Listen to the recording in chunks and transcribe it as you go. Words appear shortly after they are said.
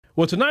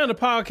Well, tonight on the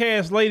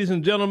podcast, ladies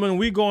and gentlemen,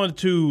 we're going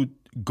to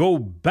go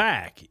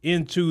back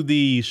into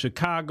the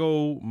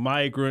Chicago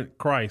migrant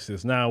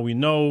crisis. Now, we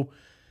know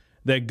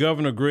that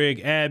Governor Greg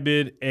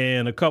Abbott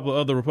and a couple of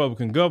other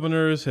Republican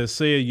governors has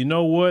said, you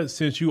know what,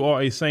 since you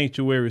are a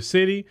sanctuary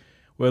city,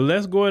 well,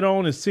 let's go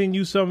on and send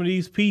you some of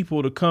these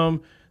people to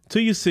come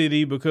to your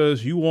city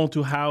because you want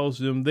to house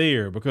them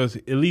there. Because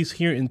at least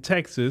here in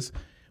Texas,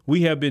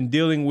 we have been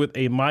dealing with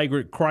a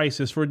migrant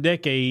crisis for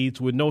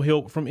decades with no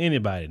help from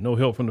anybody, no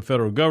help from the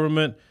federal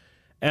government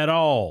at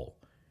all.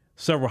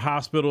 Several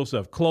hospitals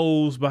have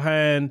closed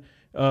behind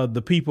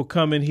the people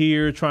coming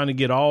here trying to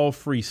get all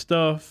free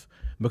stuff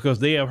because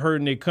they have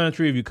heard in their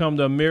country. If you come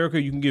to America,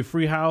 you can get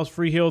free house,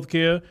 free health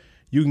care.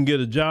 You can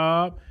get a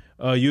job.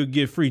 You'll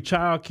get free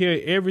child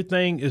care.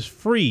 Everything is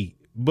free.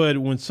 But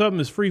when something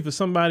is free for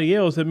somebody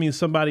else, that means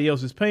somebody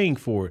else is paying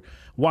for it.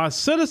 While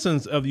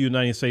citizens of the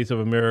United States of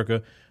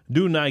America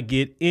do not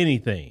get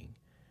anything.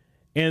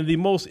 And the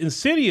most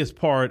insidious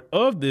part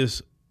of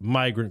this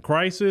migrant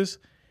crisis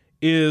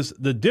is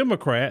the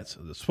Democrats,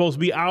 supposed to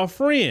be our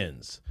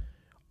friends,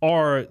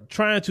 are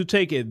trying to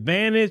take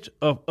advantage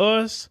of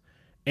us.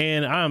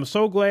 And I'm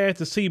so glad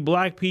to see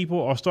black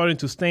people are starting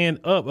to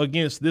stand up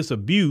against this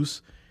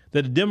abuse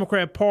that the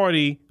Democrat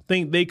Party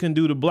think they can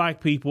do to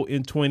black people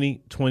in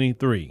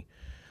 2023.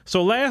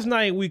 So last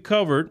night we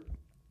covered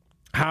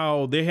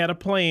how they had a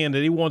plan that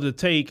they wanted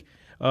to take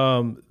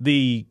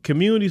the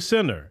community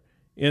center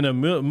in a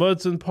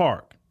Mudson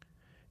Park,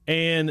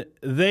 and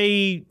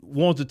they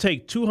want to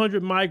take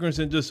 200 migrants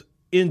and just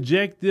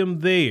inject them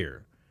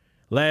there.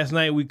 Last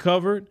night we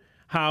covered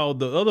how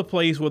the other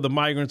place where the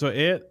migrants are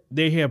at,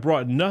 they have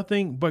brought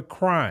nothing but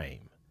crime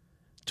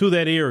to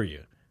that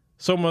area.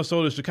 So much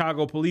so the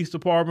Chicago Police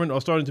Department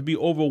are starting to be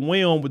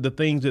overwhelmed with the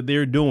things that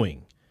they're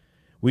doing.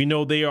 We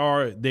know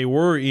they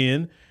were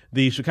in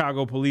the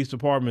Chicago Police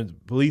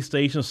Department police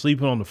station,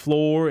 sleeping on the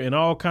floor and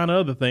all kind of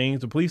other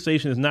things. The police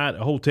station is not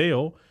a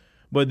hotel,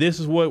 but this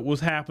is what was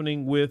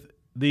happening with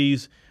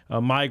these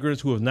migrants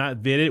who have not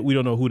vetted. We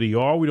don't know who they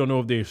are. We don't know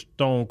if they're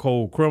stone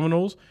cold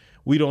criminals.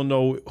 We don't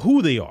know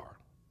who they are.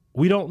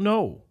 We don't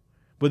know,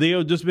 but they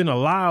have just been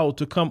allowed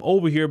to come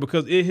over here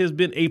because it has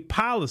been a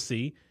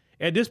policy.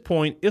 At this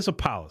point, it's a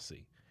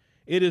policy.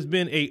 It has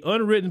been an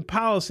unwritten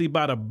policy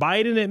by the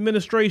Biden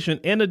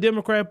administration and the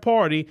Democrat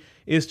Party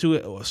is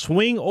to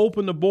swing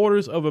open the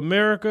borders of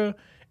America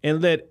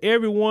and let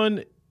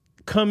everyone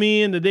come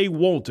in that they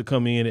want to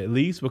come in, at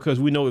least, because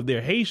we know if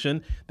they're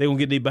Haitian, they're going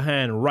to get their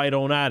behind right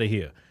on out of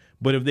here.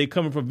 But if they're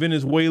coming from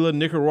Venezuela,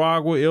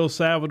 Nicaragua, El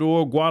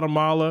Salvador,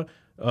 Guatemala,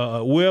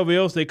 wherever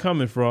else they're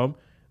coming from,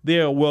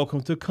 they're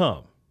welcome to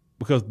come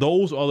because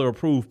those are the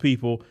approved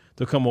people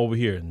to come over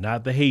here,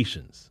 not the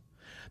Haitians.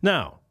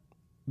 Now,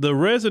 the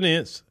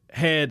residents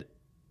had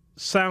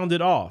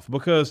sounded off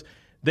because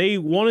they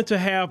wanted to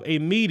have a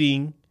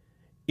meeting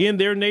in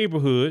their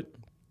neighborhood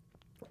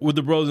with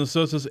the brothers and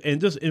sisters and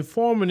just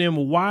informing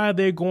them why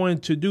they're going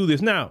to do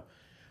this. Now,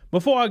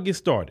 before I get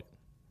started,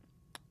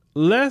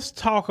 let's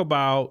talk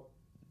about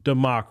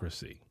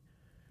democracy.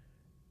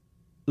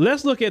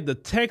 Let's look at the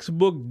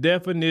textbook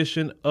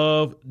definition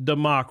of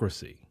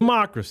democracy.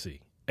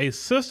 Democracy, a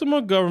system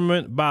of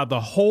government by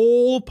the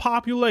whole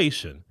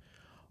population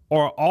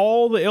or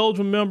all the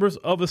eligible members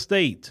of a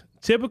state,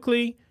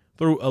 typically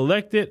through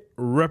elected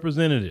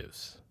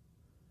representatives.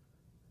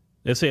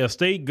 They say a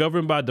state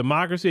governed by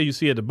democracy, as you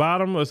see at the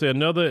bottom. Let's say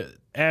another,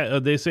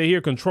 they say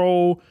here,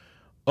 control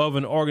of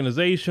an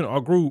organization or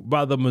group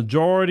by the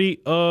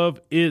majority of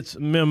its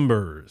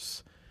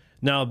members.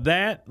 Now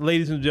that,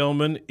 ladies and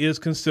gentlemen, is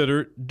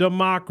considered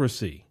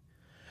democracy.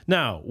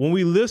 Now, when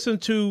we listen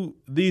to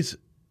these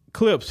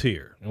clips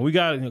here, and we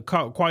got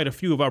quite a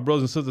few of our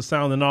brothers and sisters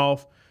sounding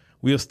off,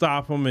 we'll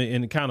stop them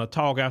and kind of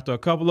talk after a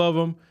couple of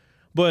them.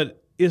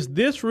 But is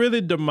this really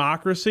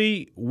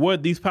democracy,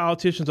 what these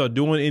politicians are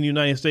doing in the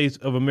United States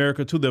of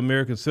America to the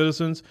American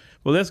citizens?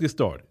 Well, let's get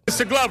started.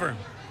 Mr. Glover,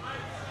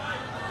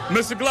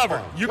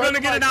 you're going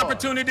to get an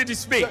opportunity to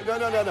speak. No.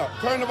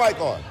 Turn the mic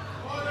on.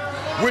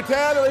 We're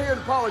tired of hearing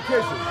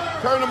politicians.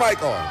 Turn the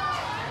mic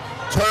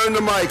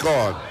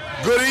on.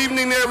 Good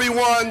evening,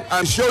 everyone.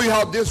 I'll show you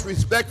how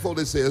disrespectful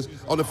this is.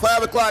 On the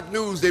 5 o'clock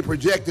news, they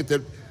projected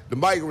that the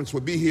migrants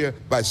would be here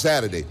by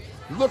Saturday.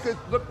 Look,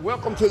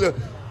 welcome to the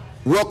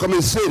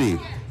welcoming city.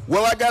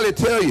 Well, I got to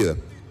tell you,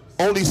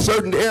 only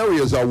certain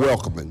areas are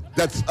welcoming.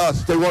 That's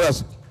us. They want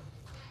us.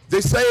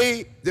 They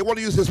say they want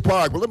to use this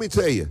park, but let me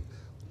tell you,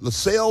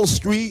 LaSalle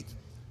Street,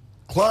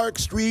 Clark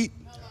Street,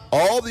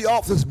 all the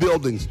office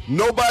buildings,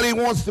 nobody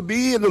wants to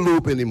be in the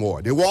loop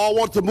anymore. They all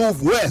want to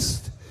move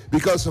west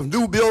because of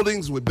new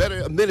buildings with better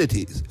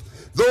amenities.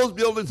 Those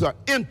buildings are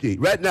empty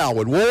right now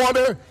with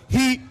water,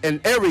 heat, and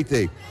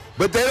everything.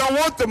 But they don't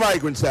want the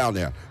migrants down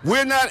there.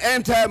 We're not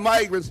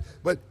anti-migrants,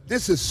 but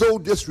this is so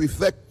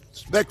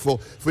disrespectful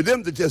for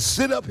them to just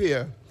sit up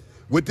here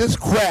with this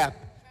crap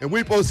and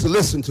we're supposed to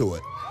listen to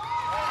it.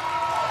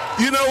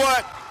 You know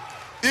what?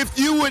 If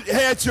you would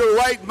had your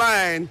right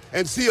mind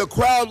and see a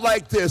crowd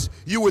like this,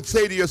 you would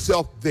say to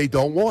yourself, they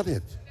don't want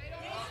it.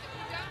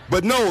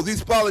 But no,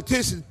 these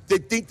politicians, they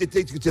think that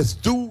they can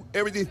just do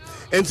everything.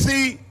 And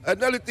see,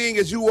 another thing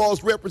is you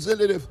all's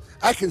representative,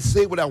 I can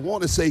say what I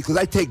want to say because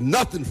I take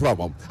nothing from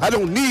them. I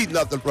don't need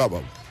nothing from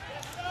them.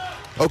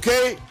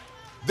 Okay?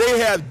 They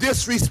have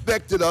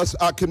disrespected us,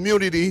 our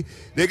community.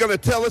 They're going to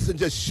tell us and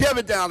just shove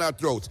it down our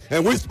throats.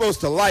 And we're supposed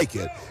to like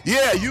it.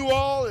 Yeah, you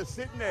all are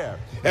sitting there.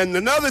 And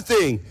another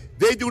thing,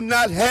 they do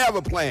not have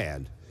a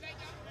plan.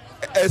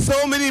 And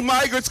so many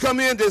migrants come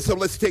in there, so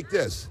let's take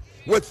this.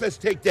 Let's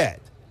take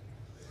that.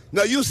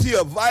 Now you see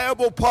a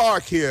viable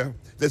park here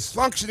that's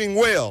functioning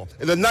well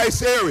in a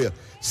nice area.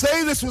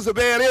 Say this was a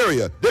bad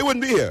area, they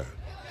wouldn't be here.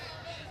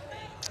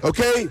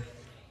 Okay?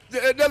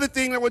 Another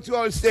thing I want you to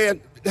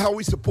understand how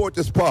we support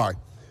this park.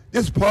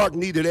 This park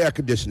needed air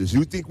conditioners.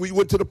 You think we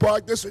went to the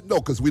park district? No,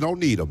 because we don't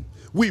need them.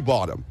 We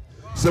bought them.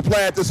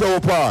 Supplied this whole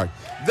park.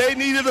 They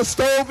needed a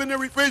stove and a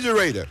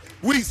refrigerator.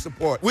 We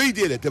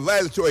did it, the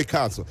Advisory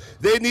Council.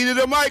 They needed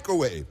a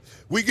microwave.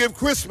 We give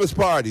Christmas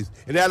parties,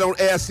 and I don't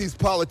ask these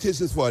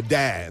politicians for a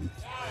dime.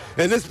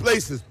 And this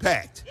place is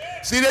packed.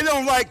 See, they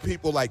don't like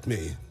people like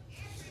me,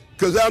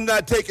 because I'm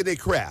not taking their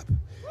crap.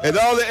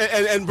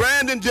 And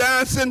Brandon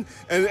Johnson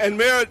and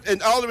Mayor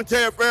and Alderman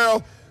Terry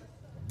Farrell,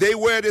 they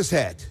wear this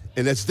hat,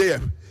 and it's there.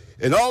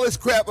 And all this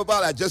crap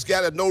about I just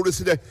got a notice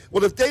of that.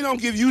 Well, if they don't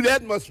give you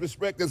that much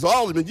respect as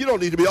alderman, you don't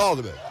need to be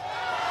alderman.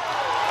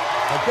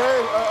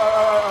 Okay?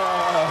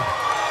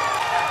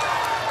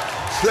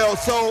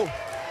 So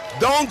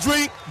don't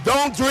drink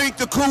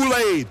the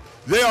Kool-Aid.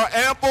 There are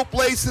ample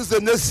places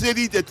in this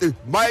city that the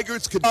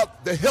migrants can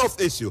up the health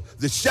issue,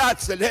 the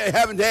shots that they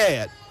haven't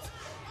had.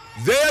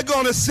 They're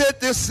going to set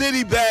this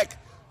city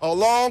back a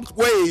long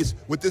ways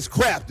with this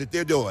crap that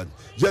they're doing.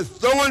 Just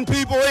throwing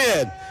people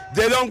in.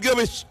 They don't give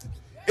a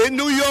In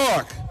New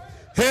York,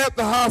 half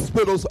the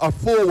hospitals are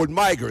full with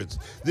migrants.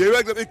 They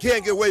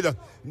can't get away to.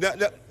 Now,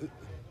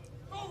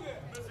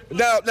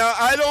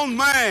 I don't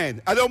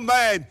mind,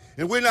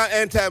 and we're not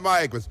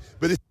anti-migrants,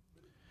 but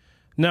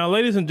now,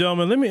 ladies and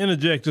gentlemen, let me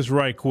interject just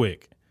right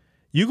quick.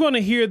 You're going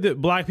to hear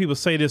that black people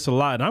say this a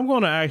lot, and I'm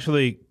going to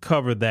actually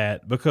cover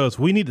that because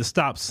we need to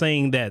stop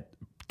saying that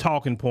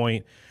talking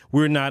point.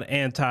 We're not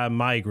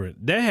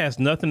anti-migrant. That has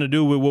nothing to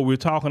do with what we're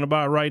talking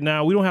about right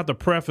now. We don't have to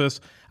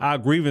preface our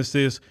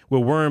grievances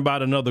with worrying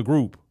about another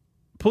group.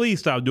 Please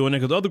stop doing it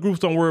because other groups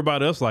don't worry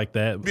about us like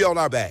that. Be on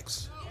our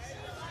backs.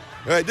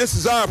 All right, this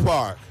is our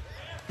park.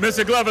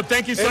 Mr. Glover,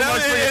 thank you so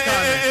much for your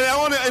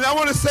comment. And I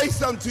want to say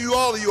something to you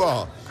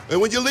all.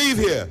 And when you leave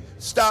here,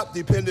 stop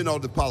depending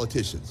on the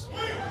politicians.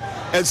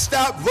 And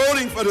stop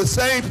voting for the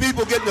same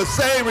people getting the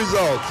same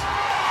results.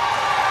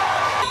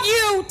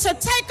 You to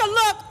take a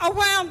look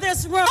around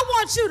this room. I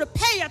want you to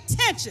pay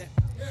attention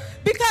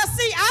because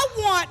see, I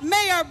want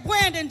Mayor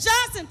Brandon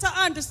Johnson to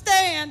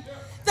understand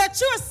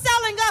that you're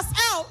selling us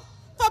out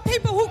for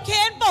people who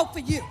can't vote for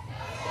you.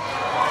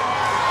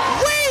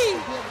 We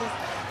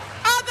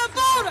are the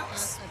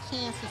voters.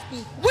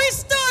 We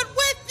stood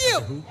with you,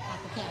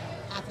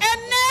 and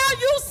now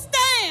you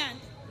stand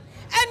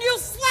and you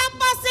slap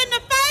us in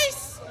the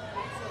face.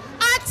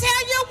 I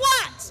tell you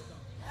what,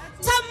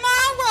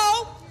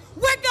 tomorrow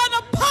we're going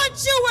to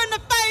punch you in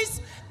the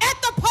face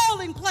at the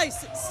polling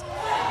places.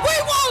 We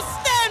won't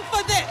stand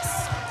for this.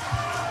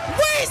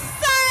 We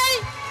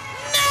say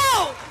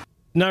no.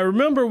 Now,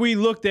 remember, we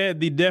looked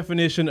at the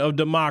definition of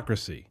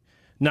democracy.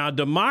 Now,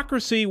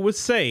 democracy would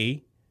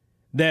say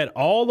that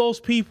all those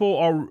people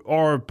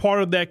are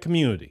part of that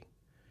community.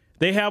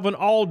 They have an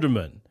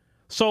alderman.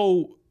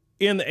 So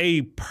in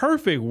a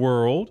perfect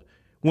world,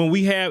 when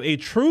we have a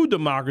true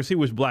democracy,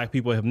 which black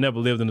people have never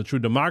lived in a true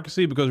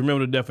democracy, because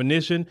remember the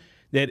definition,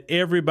 that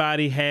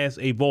everybody has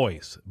a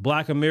voice.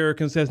 Black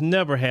Americans has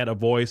never had a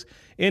voice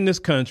in this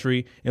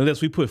country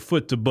unless we put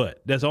foot to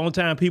butt. That's the only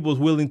time people is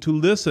willing to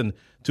listen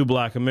to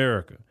Black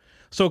America.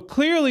 So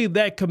clearly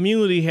that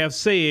community have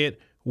said,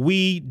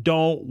 we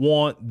don't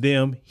want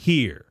them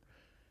here.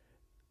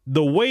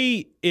 The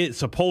way it's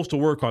supposed to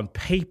work on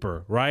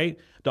paper, right?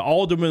 The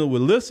alderman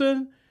would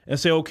listen and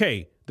say,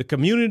 okay, the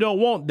community don't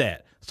want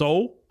that.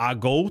 So I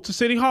go to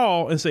City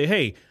Hall and say,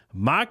 hey,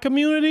 my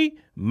community,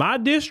 my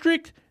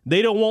district,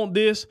 they don't want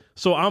this,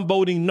 so I'm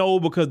voting no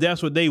because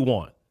that's what they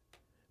want.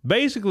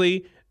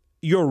 Basically,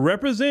 your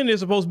representative is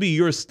supposed to be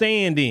your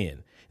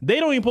stand-in. They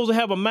don't even supposed to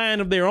have a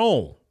mind of their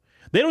own.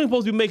 They don't even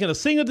supposed to be making a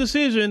single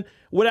decision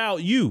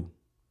without you.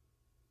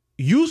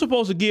 You're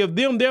supposed to give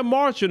them their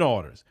marching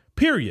orders,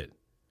 period.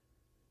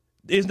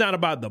 It's not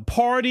about the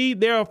party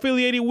they're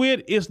affiliated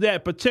with. It's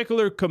that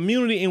particular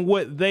community and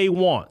what they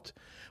want.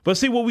 But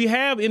see, what we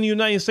have in the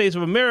United States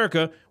of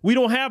America, we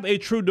don't have a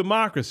true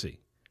democracy.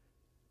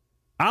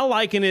 I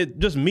liken it,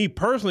 just me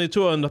personally,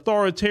 to an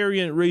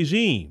authoritarian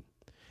regime.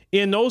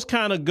 In those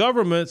kind of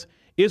governments,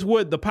 it's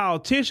what the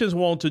politicians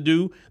want to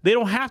do. They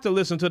don't have to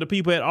listen to the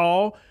people at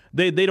all.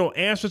 They don't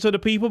answer to the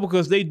people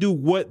because they do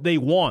what they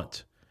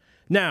want.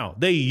 Now,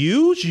 they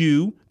use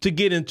you to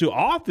get into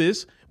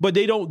office, but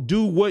they don't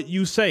do what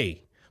you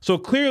say. So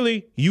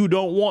clearly, you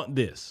don't want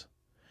this.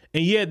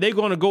 And yet they're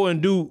going to go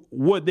and do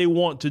what they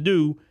want to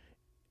do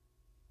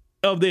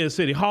of their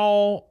city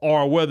hall,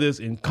 or whether it's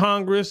in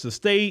Congress, the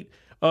state,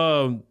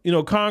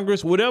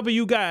 Congress, whatever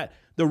you got,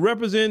 the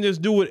representatives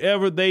do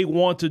whatever they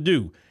want to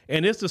do.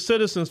 And it's the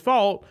citizens'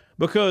 fault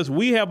because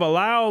we have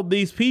allowed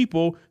these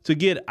people to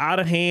get out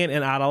of hand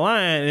and out of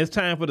line. And it's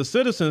time for the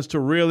citizens to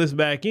reel this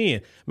back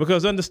in,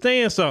 because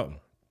understand something.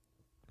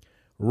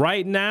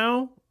 Right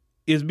now,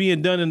 it's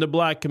being done in the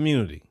black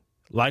community.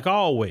 Like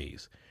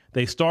always,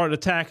 they start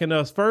attacking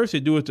us first.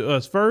 They do it to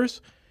us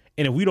first.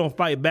 And if we don't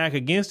fight back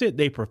against it,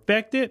 they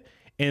perfect it.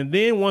 And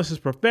then once it's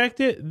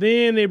perfected,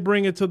 then they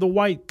bring it to the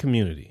white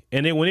community.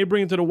 And then when they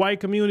bring it to the white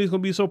community, it's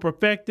going to be so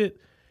perfected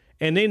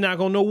and they're not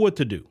going to know what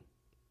to do.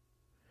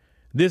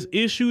 This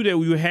issue that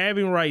we're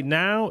having right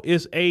now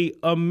is a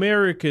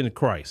American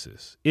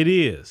crisis. It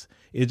is.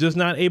 It's just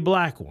not a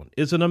black one.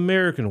 It's an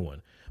American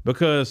one,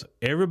 because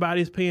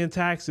everybody's paying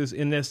taxes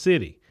in that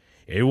city.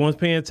 Everyone's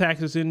paying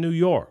taxes in New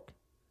York.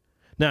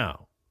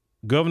 Now,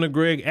 Governor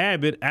Greg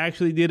Abbott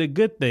actually did a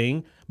good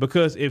thing,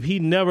 because if he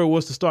never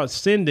was to start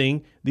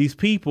sending these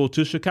people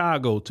to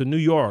Chicago, to New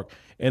York,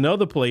 and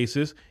other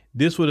places,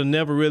 this would have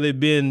never really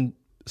been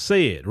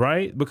said,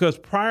 right? Because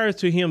prior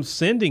to him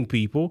sending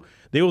people,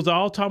 they was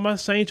all talking about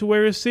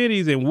sanctuary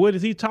cities and what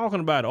is he talking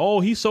about? Oh,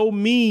 he's so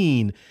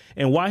mean,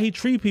 and why he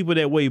treat people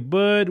that way.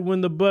 But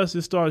when the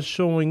buses start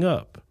showing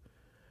up,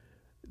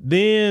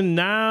 then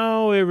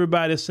now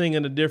everybody's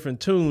singing a different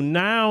tune.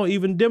 Now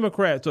even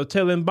Democrats are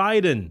telling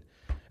Biden,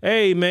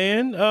 hey,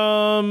 man,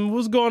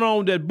 what's going on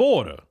with that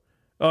border?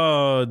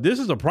 This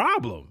is a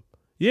problem.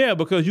 Yeah,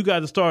 because you got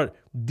to start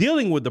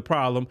dealing with the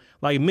problem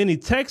like many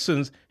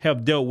Texans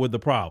have dealt with the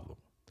problem.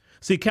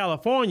 See,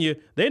 California,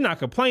 they're not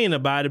complaining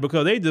about it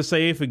because they just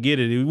say, hey, forget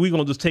it. We're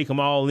going to just take them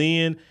all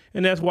in.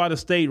 And that's why the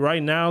state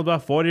right now is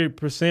about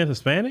 40%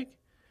 Hispanic.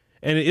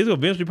 And it's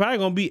eventually probably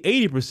going to be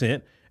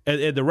 80%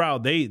 at the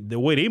route the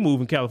way they move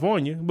in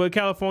California. But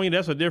California,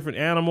 that's a different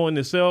animal in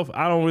itself.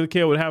 I don't really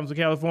care what happens to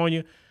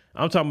California.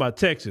 I'm talking about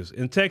Texas.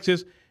 In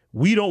Texas,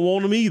 we don't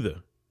want them either.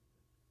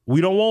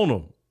 We don't want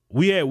them.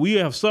 We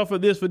have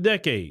suffered this for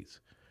decades.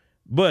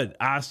 But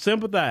I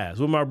sympathize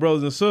with my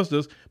brothers and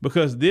sisters,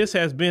 because this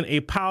has been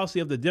a policy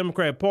of the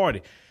Democrat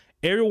Party.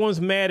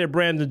 Everyone's mad at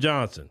Brandon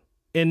Johnson,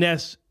 and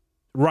that's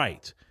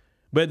right.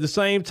 But at the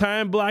same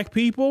time, black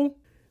people,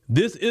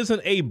 this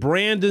isn't a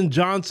Brandon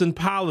Johnson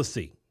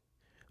policy.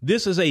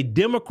 This is a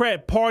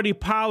Democrat Party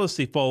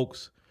policy,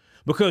 folks.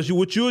 Because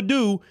what you'll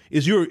do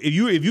is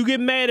if you get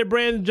mad at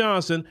Brandon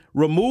Johnson,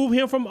 remove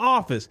him from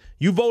office,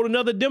 you vote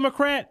another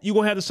Democrat, you're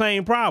going to have the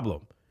same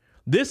problem.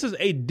 This is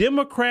a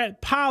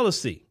Democrat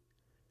policy.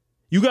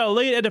 You got to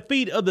lay it at the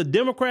feet of the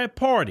Democrat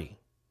Party.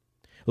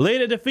 Lay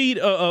it at the feet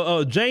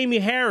of Jamie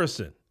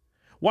Harrison.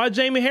 Why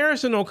Jamie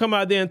Harrison don't come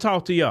out there and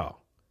talk to y'all?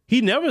 He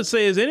never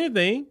says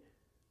anything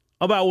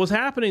about what's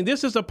happening.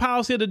 This is a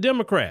policy of the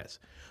Democrats.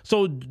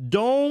 So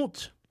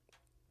don't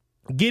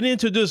get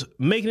into just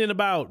making it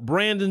about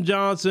Brandon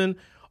Johnson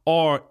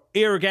or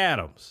Eric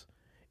Adams.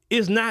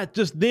 It's not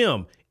just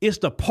them. It's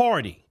the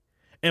party.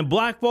 And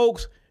black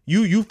folks,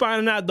 you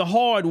finding out the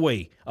hard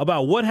way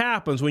about what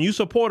happens when you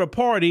support a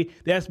party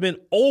that's been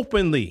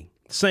openly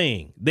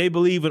saying they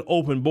believe in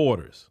open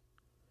borders,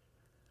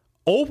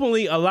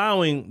 openly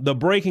allowing the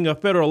breaking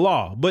of federal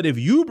law. But if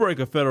you break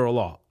a federal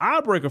law,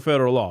 I break a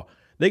federal law,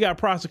 they got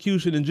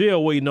prosecution in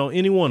jail waiting on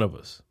any one of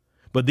us.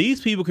 But these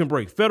people can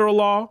break federal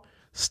law,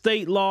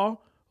 state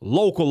law,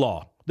 local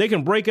law. They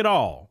can break it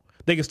all.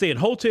 They can stay in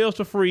hotels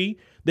for free.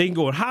 They can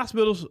go in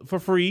hospitals for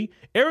free.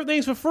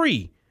 Everything's for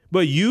free.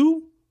 But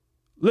you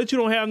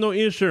don't have no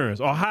insurance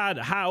or high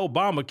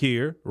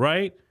Obamacare,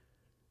 right?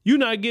 You're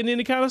not getting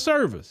any kind of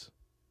service.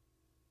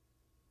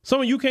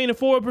 Some of you can't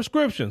afford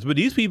prescriptions, but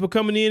these people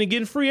coming in and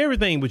getting free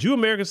everything. But you,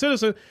 American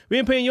citizen,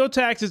 been paying your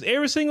taxes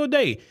every single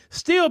day,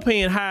 still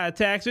paying high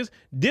taxes,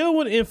 dealing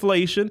with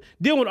inflation,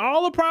 dealing with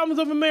all the problems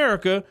of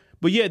America.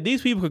 But yet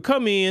these people could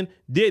come in,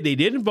 they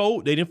didn't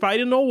vote, they didn't fight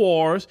in no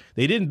wars,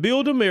 they didn't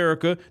build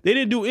America, they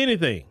didn't do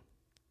anything.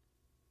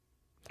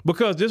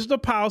 Because this is the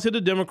policy of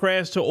the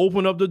Democrats to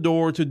open up the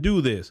door to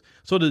do this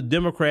so the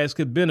Democrats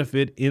could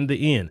benefit in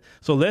the end.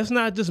 So let's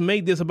not just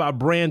make this about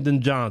Brandon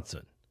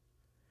Johnson.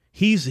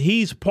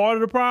 He's part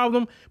of the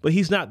problem, but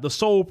he's not the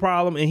sole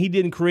problem, and he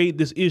didn't create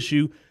this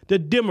issue. The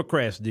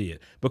Democrats did.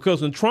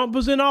 Because when Trump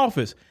was in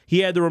office, he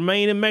had the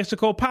Remain in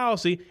Mexico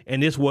policy,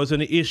 and this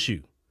wasn't an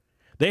issue.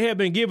 They have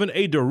been given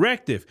a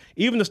directive.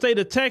 Even the state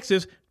of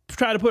Texas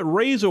tried to put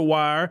razor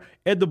wire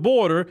at the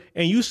border,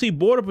 and you see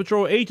Border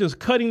Patrol agents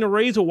cutting the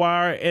razor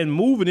wire and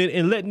moving it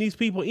and letting these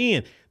people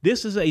in.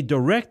 This is a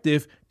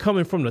directive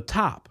coming from the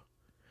top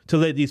to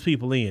let these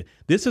people in.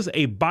 This is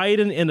a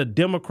Biden and a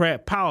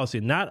Democrat policy,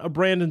 not a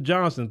Brandon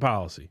Johnson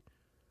policy.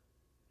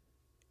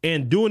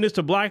 And doing this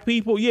to black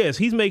people, yes,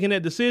 he's making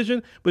that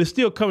decision, but it's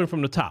still coming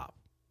from the top.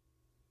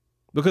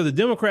 Because the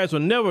Democrats will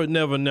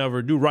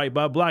never do right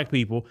by black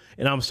people.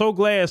 And I'm so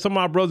glad some of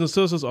my brothers and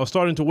sisters are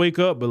starting to wake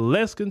up, but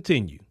let's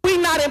continue.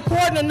 We're not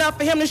important enough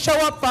for him to show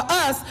up for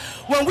us.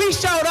 When we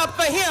showed up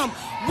for him,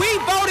 we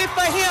voted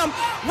for him.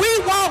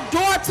 We walked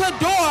door to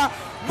door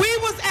We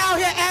was out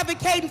here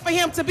advocating for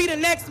him to be the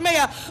next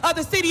mayor of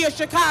the city of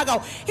Chicago.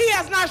 He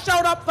has not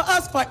showed up for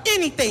us for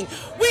anything.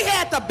 We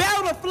had to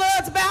battle the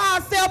floods by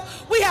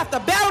ourselves. We have to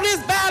battle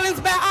this violence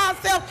by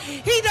ourselves.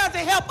 He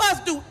doesn't help us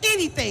do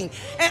anything.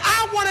 And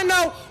I want to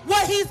know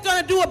what he's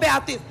going to do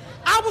about this.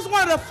 I was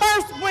one of the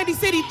first Windy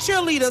City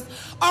cheerleaders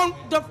on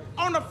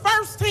the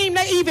first team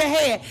they even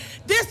had.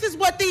 This is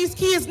what these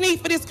kids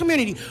need for this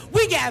community.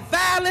 We got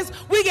violence,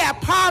 we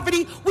got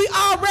poverty, we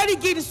already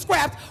getting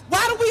scrapped.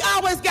 Why do we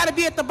always got to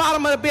be at the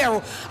bottom of the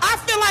barrel? I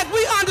feel like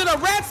we under the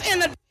rats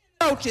and the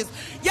roaches.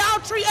 Y'all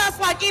treat us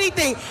like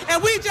anything,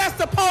 and we just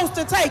supposed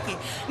to take it.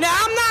 Now,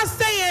 I'm not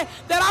saying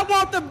that I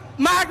want the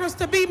migrants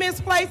to be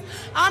misplaced.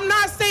 I'm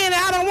not saying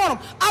that I don't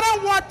want them. I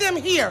don't want them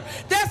here.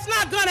 That's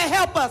not going to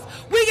help us.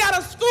 We got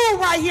a school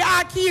right here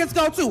our kids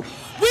go to.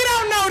 We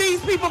don't know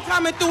these people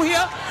coming through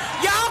here.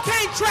 Y'all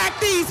can't track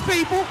these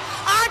people.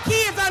 Our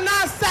kids are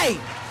not safe.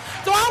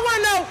 So I want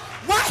to know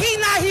why he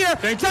not here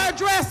to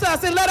address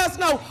us and let us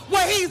know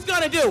what he's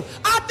going to do.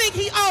 I think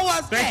he owes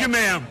us that. Thank you,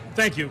 ma'am.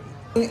 Thank you.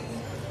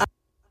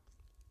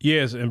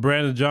 Yes, and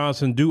Brandon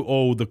Johnson do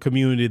owe the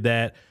community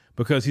that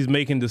because he's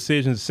making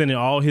decisions, sending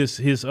all his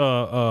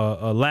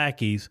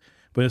lackeys,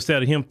 but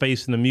instead of him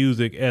facing the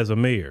music as a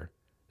mayor.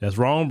 That's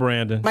wrong,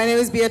 Brandon. My name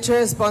is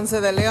Beatriz Ponce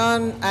de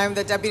Leon. I'm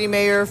the deputy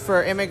mayor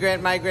for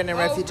Immigrant, Migrant, and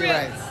Refugee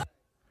Rights.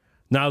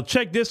 Now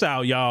check this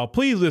out, y'all.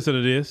 Please listen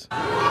to this.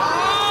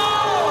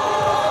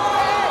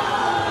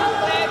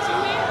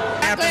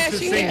 Happens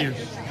to seniors.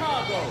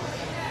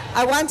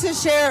 I want to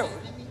share.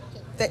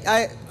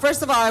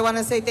 First of all, I want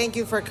to say thank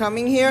you for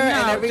coming here. No,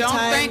 and every don't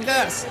time, thank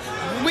us.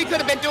 We could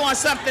have been doing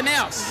something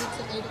else.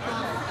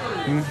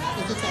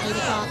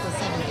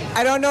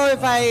 I don't know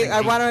if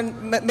I want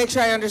to make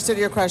sure I understood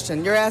your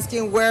question. You're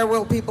asking where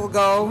will people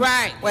go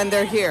when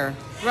they're here.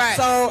 Right.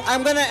 So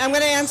I'm gonna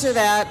answer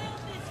that.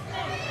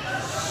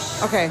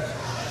 Okay.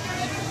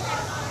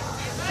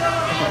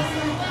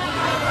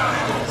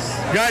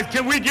 Guys,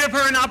 can we give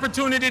her an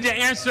opportunity to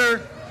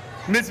answer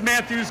Ms.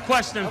 Matthews'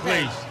 question,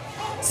 please?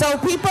 So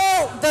people,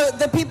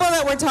 the people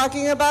that we're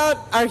talking about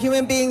are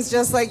human beings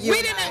just like you.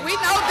 We know that.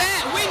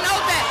 We know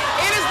that.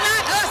 It is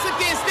not us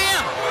against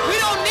them. We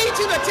don't need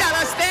you to tell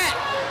us that.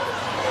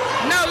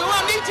 No,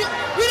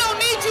 we don't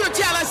need you to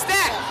tell us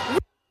that.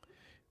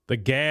 The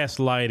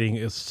gaslighting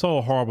is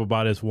so horrible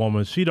by this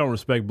woman. She don't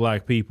respect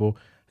black people.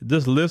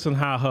 Just listen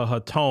how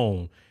her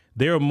tone.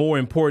 They're more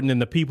important than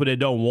the people that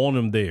don't want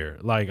them there.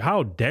 Like,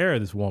 how dare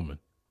this woman?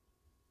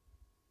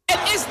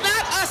 It's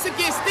not us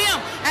against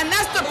them, and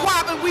that's the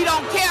problem we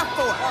don't care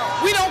for.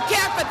 We don't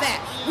care for that.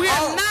 We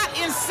are not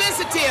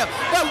insensitive,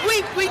 but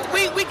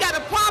we got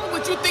a problem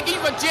with you thinking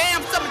you can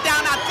jam something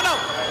down our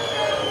throat.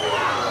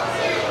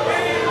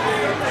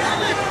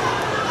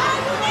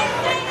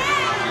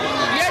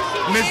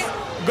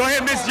 Go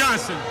ahead, Ms.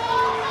 Johnson.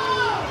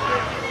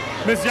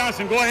 Ms.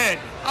 Johnson, go ahead.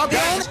 Okay,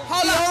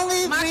 hold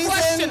on. My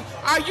question,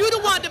 are you the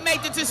one that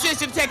made the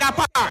decision to take our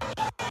part?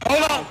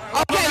 Hold on.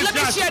 Okay, let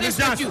me share this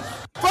with you.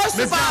 First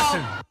of all,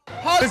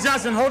 Ms.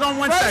 Johnson, hold on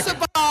one second. First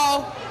of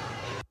all,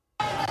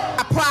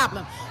 a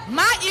problem.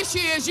 My issue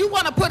is you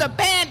want to put a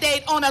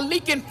Band-Aid on a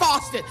leaking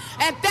faucet,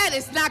 and that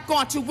is not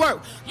going to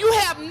work. You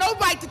have no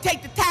right to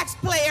take the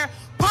taxpayer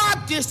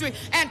park district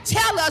and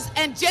tell us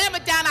and jam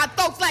it down our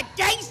throats like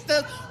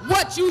gangsters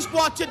what you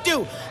want to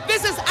do.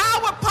 This is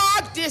our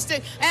park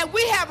district, and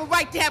we have a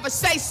right to have a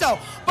say-so.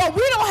 But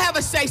we don't have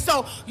a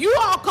say-so. You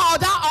all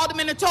called our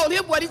alderman and told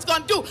him what he's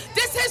going to do.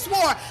 This is his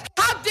war.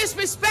 How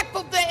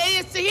disrespectful that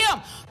is to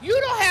him. You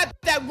don't have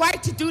that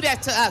right to do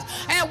that to us.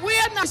 And we're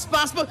not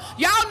responsible.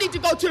 Y'all need to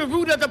go to the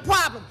root of the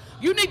problem.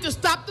 You need to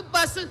stop the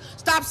buses,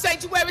 stop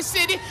Sanctuary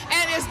City,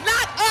 and it's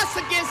not us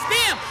against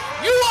them.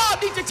 You all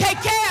need to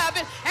take care of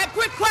it and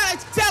quit trying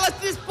to tell us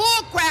this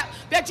bull crap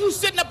that you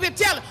sitting up here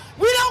telling.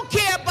 We don't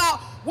care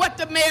about what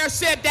the mayor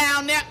said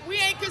down there. We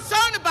ain't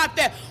concerned about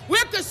that.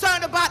 We're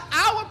concerned about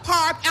our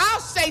park, our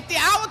safety,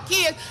 our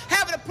kids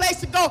having a place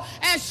to go,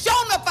 and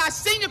showing up our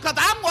senior, because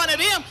I'm one of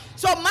them.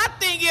 So my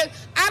thing is,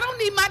 I don't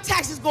need my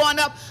taxes going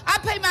up. I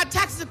pay my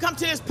taxes to come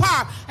to this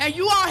park, and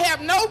you all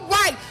have no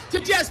right to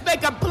just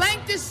make a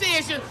blank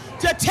decision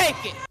to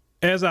take it.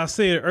 As I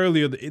said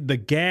earlier, the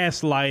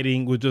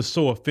gaslighting was just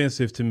so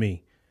offensive to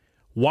me.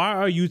 Why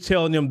are you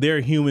telling them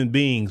they're human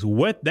beings?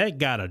 What that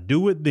got to do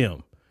with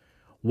them?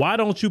 Why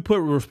don't you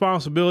put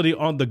responsibility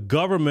on the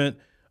government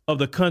of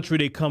the country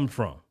they come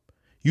from?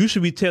 You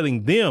should be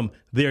telling them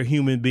they're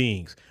human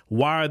beings.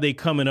 Why are they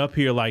coming up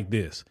here like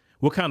this?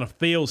 What kind of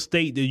failed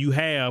state do you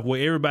have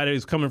where everybody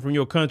is coming from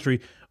your country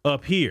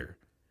up here?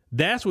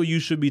 That's what you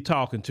should be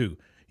talking to.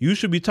 You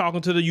should be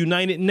talking to the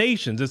United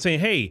Nations and saying,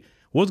 hey,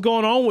 what's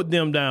going on with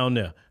them down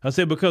there? I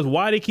said, because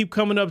why they keep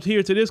coming up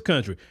here to this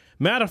country?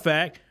 Matter of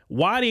fact,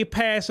 why they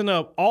passing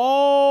up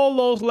all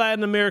those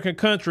Latin American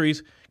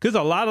countries? Because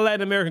a lot of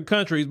Latin American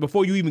countries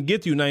before you even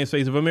get to the United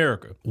States of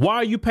America. Why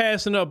are you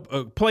passing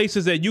up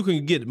places that you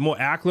can get more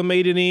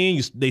acclimated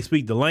in? They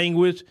speak the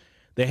language.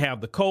 They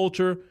have the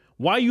culture.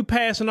 Why are you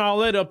passing all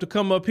that up to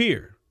come up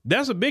here?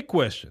 That's a big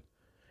question.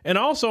 And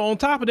also on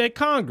top of that,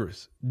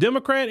 Congress,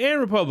 Democrat and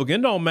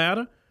Republican, it don't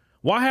matter.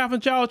 Why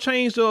haven't y'all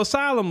changed the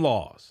asylum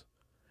laws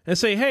and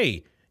say,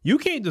 hey, you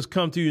can't just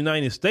come to the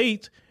United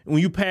States when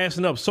you're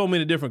passing up so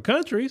many different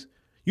countries.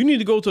 You need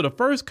to go to the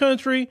first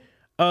country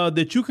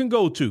that you can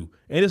go to,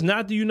 and it's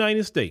not the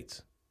United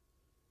States.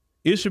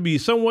 It should be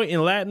somewhere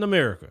in Latin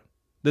America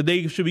that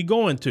they should be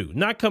going to,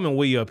 not coming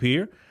way up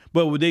here.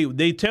 But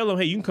they tell them,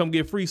 hey, you can come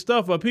get free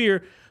stuff up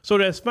here, so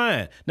that's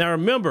fine. Now,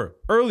 remember,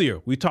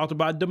 earlier we talked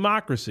about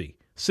democracy.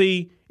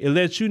 See, it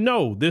lets you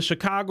know this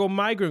Chicago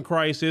migrant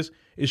crisis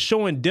is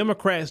showing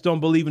Democrats don't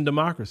believe in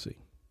democracy.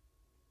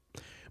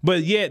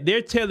 But yet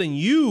they're telling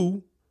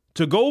you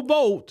to go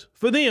vote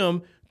for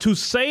them to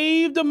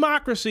save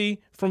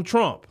democracy from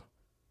Trump.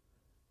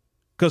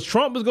 Because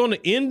Trump is going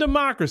to end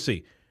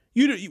democracy.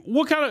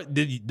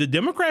 The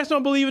Democrats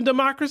don't believe in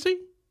democracy?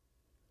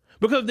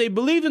 Because if they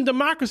believed in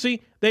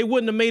democracy, they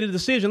wouldn't have made a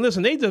decision.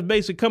 Listen, they just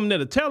basically come there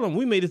to tell them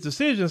we made this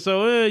decision.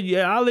 So,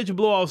 yeah, I'll let you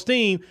blow off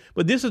steam.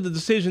 But this is the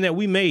decision that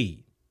we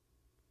made.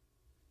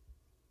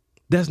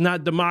 That's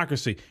not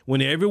democracy.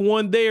 When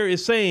everyone there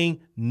is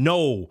saying,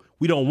 no,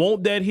 we don't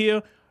want that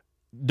here,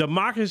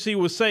 democracy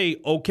would say,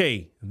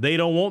 okay, they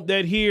don't want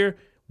that here.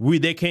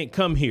 They can't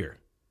come here.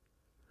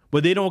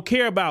 But they don't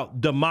care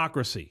about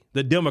democracy,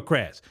 the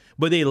Democrats.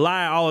 But they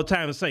lie all the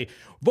time and say,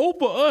 vote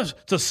for us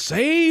to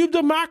save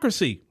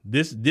democracy.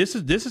 This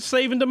is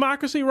saving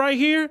democracy right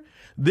here.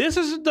 This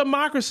is a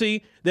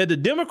democracy that the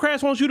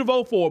Democrats want you to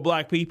vote for,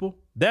 black people.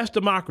 That's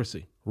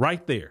democracy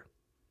right there.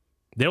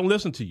 They don't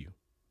listen to you.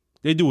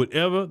 They do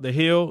whatever the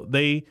hell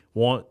they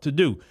want to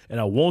do.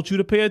 And I want you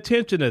to pay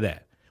attention to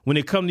that. When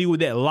they come to you with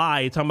that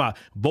lie, talking about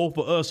vote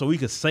for us so we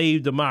can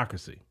save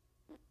democracy.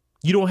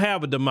 You don't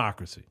have a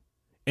democracy.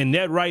 And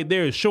that right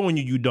there is showing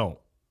you don't.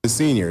 The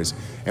seniors,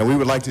 and we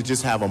would like to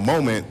just have a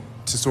moment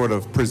to sort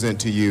of present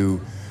to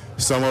you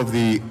some of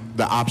the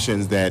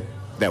options that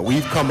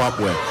we've come up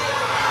with.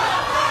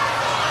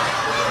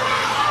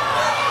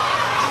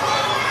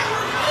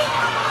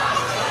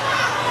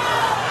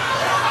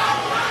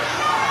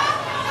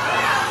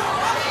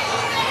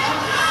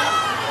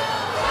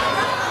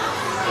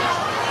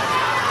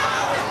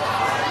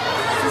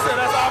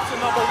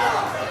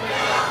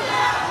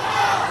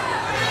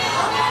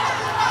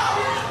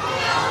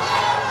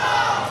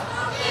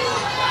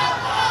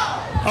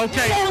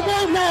 Okay.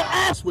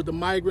 With the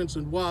migrants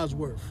in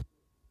Wadsworth.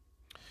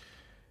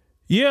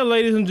 Yeah,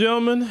 ladies and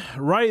gentlemen,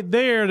 right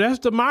there, that's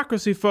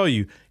democracy for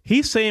you.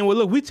 He's saying, well,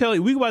 look, we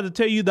about to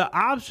tell you the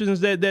options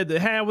that they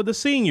have with the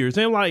seniors.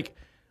 And like,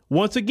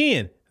 once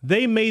again,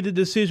 they made the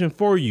decision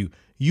for you.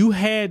 You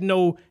had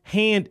no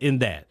hand in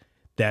that.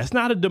 That's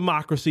not a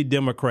democracy,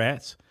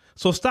 Democrats.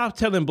 So stop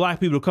telling black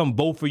people to come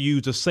vote for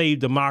you to save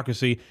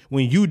democracy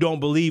when you don't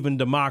believe in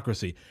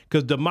democracy.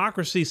 Because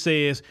democracy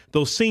says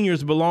those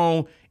seniors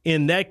belong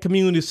in that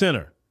community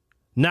center,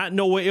 not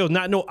nowhere else,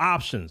 not no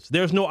options.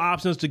 There's no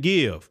options to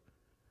give.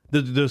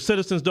 The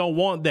citizens don't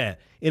want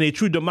that. In a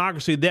true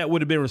democracy, that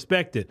would have been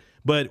respected.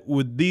 But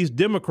with these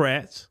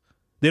Democrats,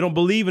 they don't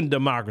believe in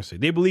democracy.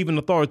 They believe in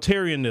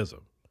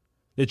authoritarianism,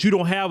 that you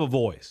don't have a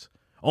voice.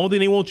 Only thing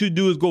they want you to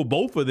do is go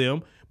vote for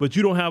them, but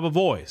you don't have a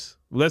voice.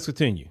 Let's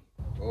continue.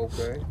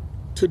 Okay.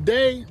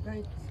 Today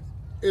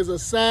is a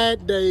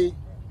sad day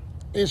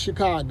in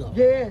Chicago.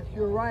 Yes,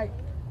 you're right.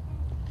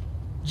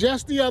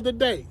 Just the other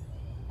day,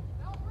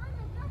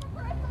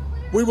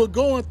 we were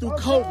going through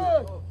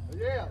COVID.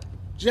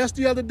 Just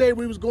the other day,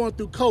 we was going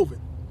through COVID,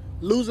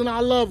 losing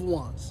our loved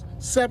ones,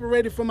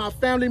 separated from our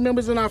family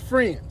members and our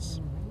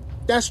friends.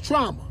 That's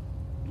trauma.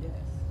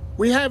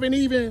 We haven't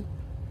even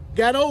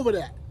got over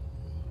that.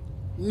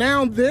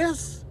 Now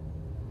this,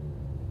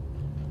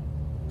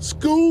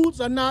 schools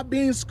are not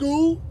being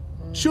schooled,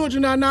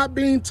 children are not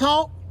being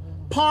taught,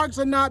 parks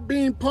are not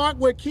being parked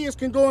where kids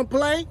can go and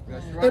play,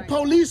 and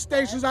police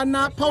stations are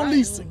not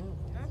policing.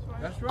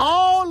 That's right.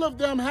 All of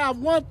them have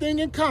one thing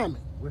in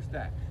common. What's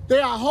that? They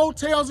are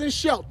hotels and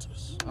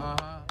shelters.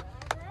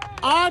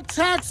 Our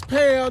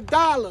taxpayer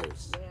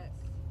dollars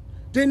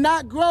did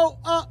not grow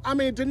up. I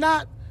mean, did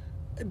not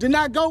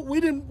go. We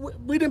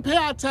didn't pay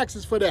our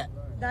taxes for that.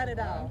 Not at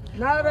all.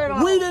 Not at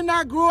all. We did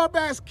not grow up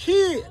as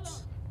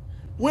kids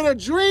with a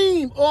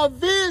dream or a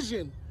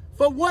vision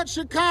for what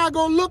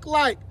Chicago looked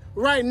like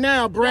right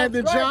now,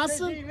 Brandon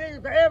Johnson.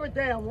 Every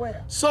damn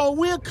where. So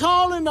we're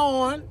calling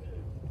on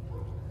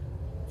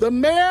the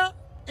mayor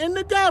and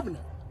the governor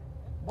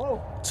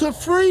to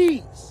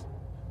freeze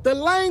the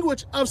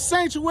language of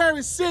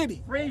Sanctuary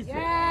City. Freeze it.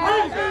 Wait.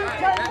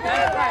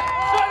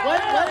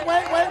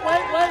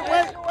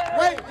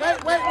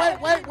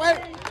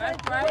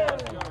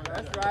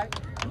 That's right.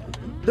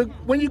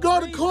 When you go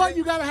to court,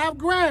 you gotta have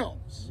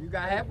grounds. You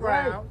gotta have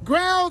grounds.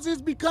 Grounds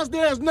is because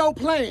there's no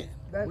plan.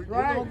 That's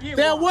right.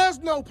 There was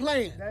no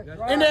plan.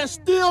 And there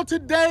still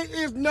today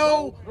is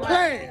no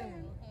plan.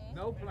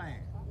 No plan.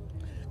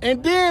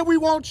 And then we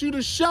want you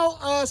to show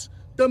us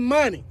the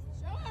money.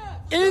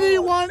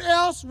 Anyone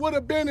else would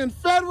have been in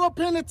federal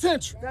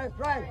penitentiary. That's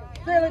right.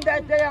 Stealing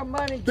that damn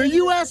money. The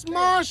U.S.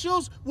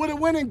 Marshals would have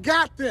went and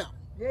got them.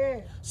 Yeah.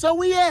 So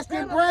we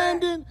asking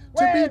Brandon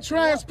to to be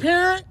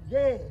transparent.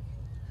 Yes.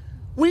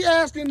 We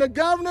asking the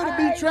governor to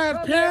be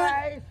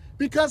transparent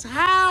because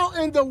how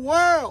in the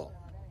world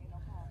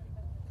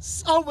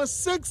over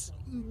 $6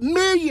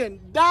 million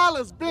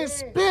been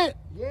spent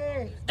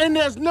and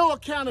there's no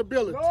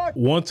accountability?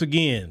 Once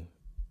again,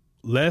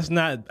 let's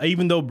not,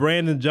 even though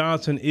Brandon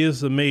Johnson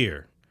is the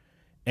mayor,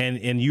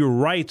 and you're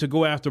right to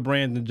go after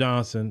Brandon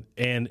Johnson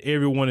and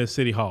everyone at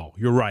City Hall.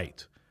 You're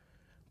right.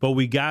 But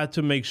we got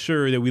to make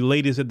sure that we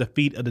lay this at the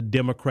feet of the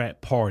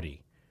Democrat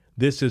Party.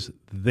 This is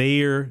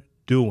their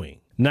doing.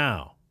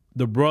 Now,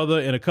 the brother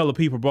and a couple of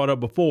people brought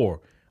up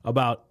before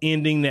about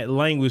ending that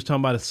language,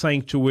 talking about a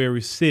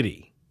sanctuary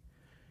city.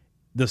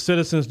 The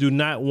citizens do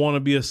not want to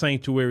be a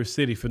sanctuary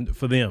city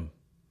for them.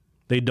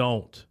 They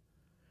don't.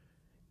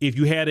 If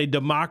you had a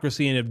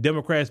democracy and if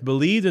Democrats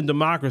believed in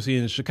democracy,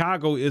 and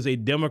Chicago is a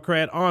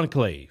Democrat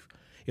enclave,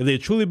 if they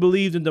truly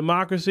believed in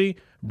democracy,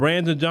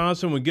 Brandon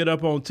Johnson would get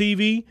up on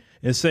TV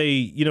and say,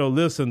 you know,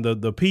 listen,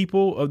 the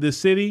people of this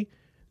city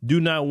do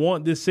not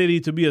want this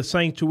city to be a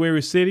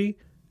sanctuary city.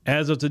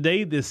 As of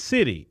today, this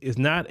city is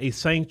not a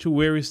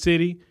sanctuary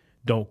city.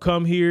 Don't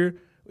come here.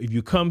 If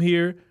you come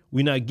here,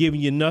 we're not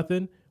giving you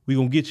nothing. We're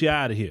going to get you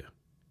out of here.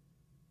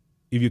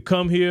 If you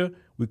come here,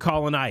 we're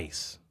calling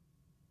ICE.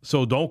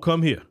 So don't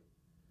come here.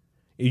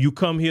 If you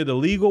come here the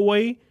legal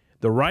way,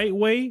 the right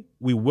way,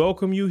 we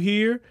welcome you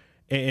here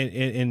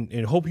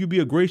and hope you be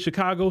a great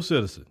Chicago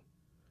citizen.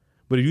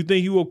 But if you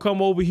think you will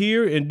come over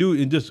here and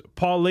just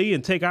parlay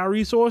and take our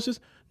resources,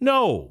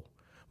 no.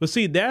 But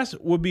see, that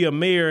would be a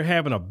mayor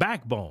having a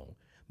backbone.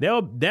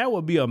 That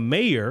would be a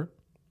mayor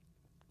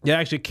that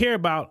actually care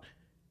about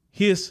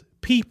his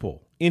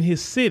people in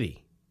his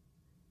city.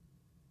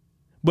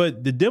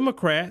 But the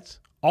Democrats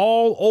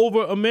all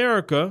over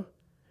America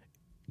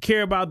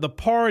care about the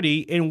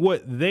party and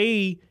what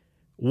they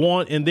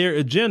want in their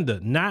agenda,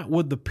 not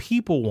what the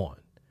people want.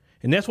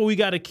 And that's what we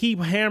got to keep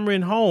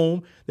hammering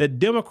home, that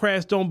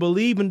Democrats don't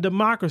believe in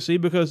democracy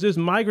because this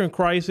migrant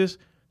crisis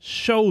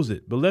shows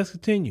it. But let's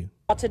continue.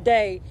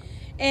 Today.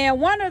 And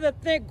one of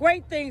the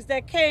great things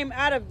that came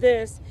out of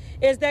this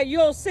is that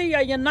you'll see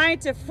a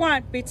united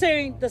front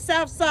between the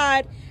South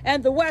Side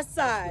and the West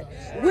Side.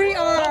 We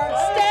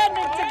are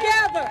standing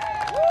together,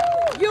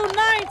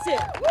 united.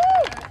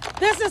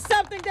 This is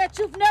something that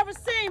you've never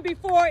seen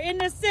before in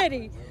this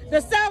city.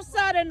 The South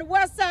Side and the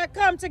West Side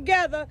come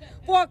together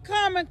for a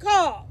common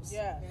cause.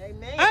 Yeah.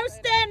 I'm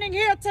standing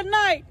here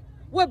tonight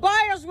with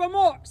buyer's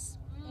remorse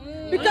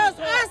because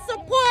I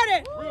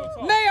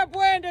supported Mayor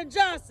Brandon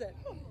Johnson.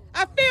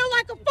 I feel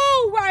like a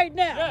fool right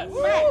now.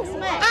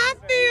 I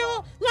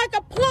feel like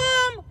a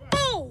plum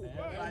fool.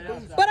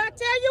 But I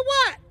tell you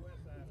what,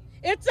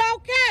 it's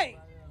okay.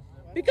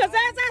 Because as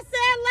I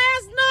said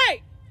last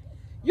night,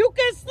 you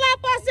can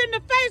slap us in the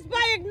face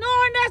by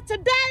ignoring us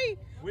today,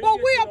 but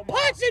we are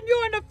punching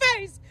you in the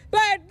face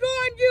by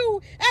ignoring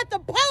you at the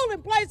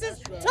polling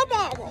places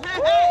tomorrow.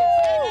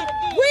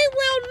 We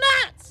will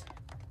not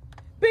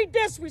be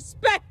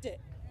disrespected.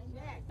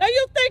 Now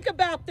you think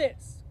about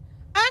this.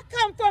 I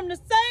come from the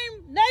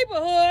same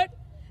neighborhood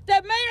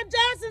that Mayor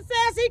Johnson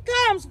says he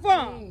comes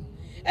from.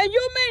 And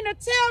you mean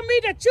to tell me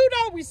that you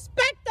don't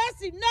respect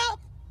us enough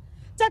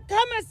to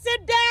come and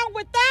sit down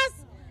with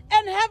us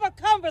and have a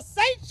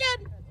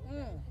conversation?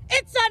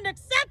 It's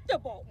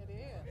unacceptable.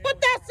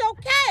 But that's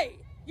okay,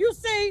 you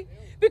see,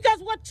 because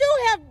what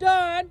you have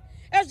done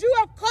is you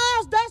have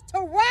caused us to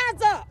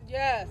rise up.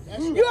 Yes.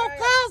 You have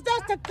caused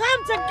us to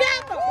come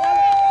together.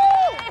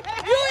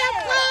 You have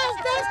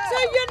caused us to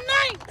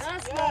unite.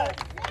 That's right.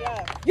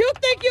 You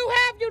think you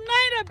have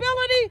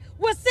unitability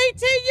with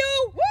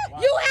CTU?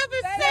 You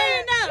haven't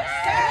seen us.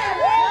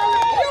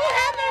 You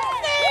haven't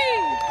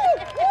seen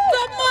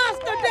the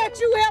monster that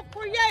you have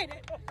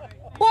created.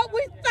 But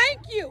we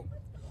thank you.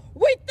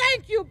 We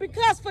thank you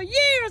because for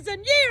years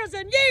and years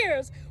and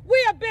years,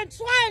 we have been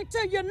trying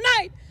to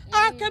unite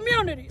our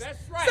communities.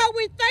 Right. So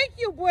we thank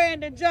you,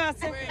 Brandon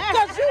Johnson,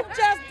 because you've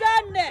just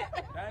done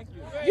that. Thank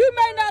you. You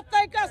may not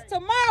thank us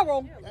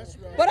tomorrow,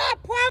 but I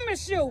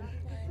promise you,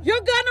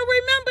 you're going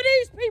to remember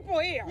these people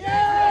here.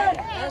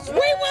 Yeah. We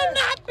will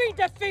not be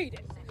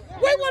defeated.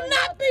 We will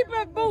not be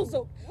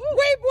bamboozled.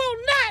 We will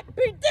not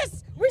be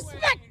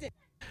disrespected.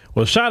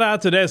 Well, shout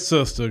out to that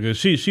sister, because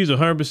she's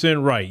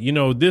 100% right. You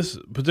know, this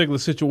particular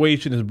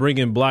situation is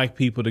bringing black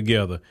people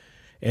together.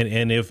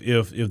 And if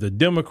the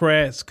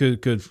Democrats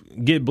could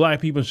get black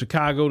people in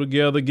Chicago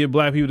together, get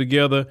black people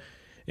together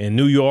in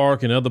New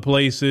York and other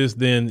places,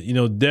 then, you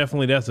know,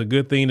 definitely that's a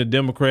good thing the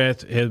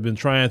Democrats have been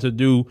trying to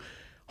do,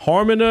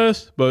 harming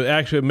us, but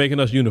actually making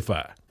us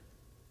unify.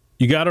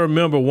 You got to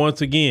remember,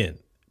 once again,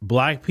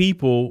 black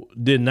people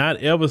did not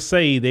ever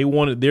say they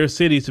wanted their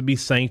cities to be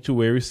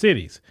sanctuary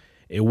cities.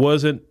 It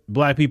wasn't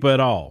black people at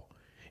all.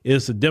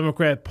 It's the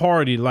Democrat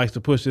Party that likes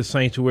to push this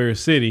sanctuary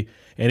city.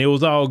 And it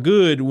was all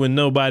good when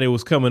nobody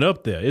was coming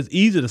up there. It's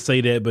easy to say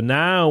that, but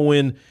now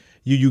when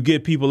you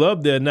get people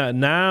up there,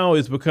 now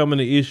it's becoming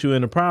an issue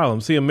and a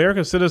problem. See,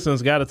 American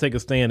citizens got to take a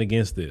stand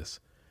against this,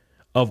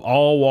 of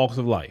all walks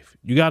of life.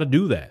 You got to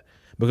do that,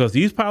 because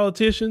these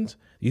politicians,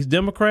 these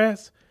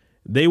Democrats,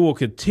 They will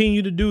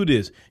continue to do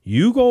this.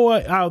 You go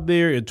out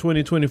there in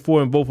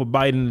 2024 and vote for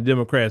Biden and the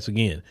Democrats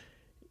again.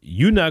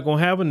 You're not going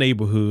to have a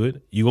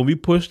neighborhood. You're going to be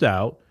pushed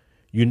out.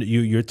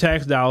 Your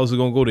tax dollars are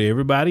going to go to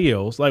everybody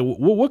else. Like,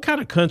 what kind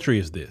of country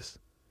is this?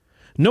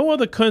 No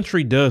other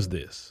country does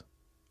this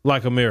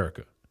like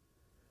America.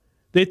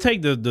 They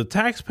take the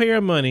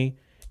taxpayer money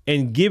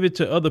and give it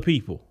to other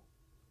people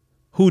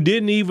who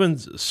didn't even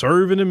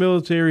serve in the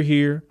military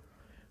here,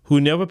 who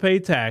never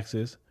paid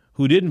taxes,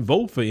 who didn't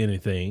vote for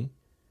anything.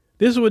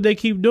 This is what they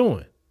keep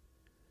doing.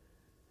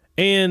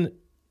 And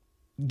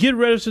get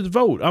registered to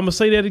vote. I'm going to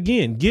say that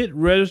again. Get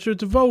registered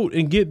to vote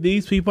and get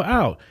these people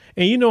out.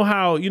 And you know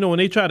how, when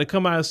they try to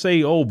come out and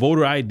say, oh,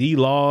 voter ID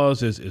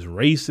laws is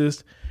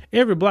racist.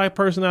 Every black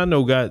person I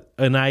know got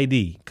an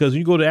ID, because when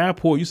you go to the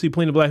airport, you see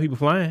plenty of black people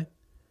flying.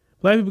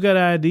 Black people got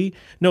an ID.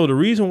 No, the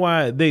reason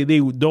why they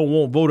don't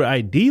want voter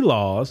ID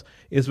laws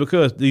is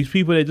because these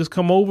people that just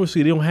come over,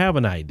 see, they don't have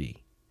an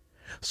ID.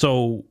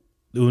 So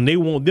when they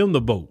want them to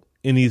vote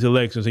in these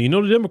elections, and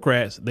the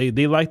Democrats, they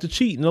like to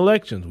cheat in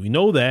elections. We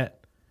know that.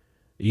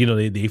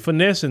 They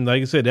finessing.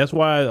 Like I said, that's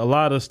why a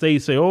lot of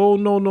states say, oh,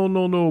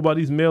 no, about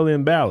these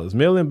mail-in ballots.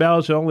 Mail-in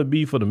ballots should only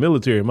be for the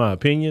military, in my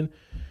opinion,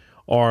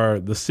 or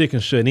the sick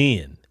and shut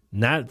in,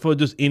 not for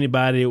just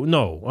anybody.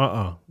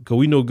 No, because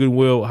we know good and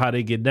well how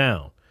they get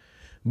down.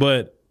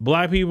 But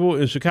black people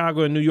in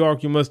Chicago and New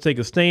York, you must take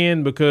a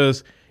stand,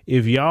 because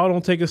if y'all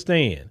don't take a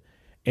stand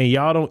and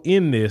y'all don't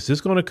end this,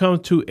 it's going to come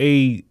to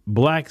a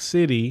black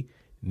city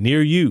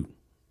near you.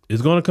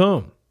 It's going to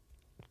come.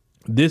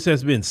 This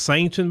has been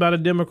sanctioned by the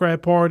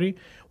Democrat Party.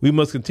 We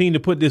must continue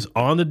to put this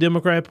on the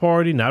Democrat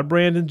Party, not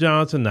Brandon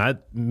Johnson,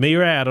 not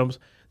Mayor Adams,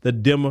 the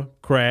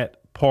Democrat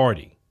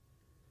Party.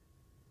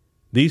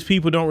 These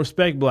people don't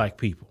respect black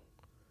people.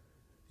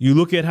 You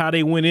look at how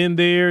they went in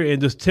there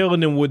and just telling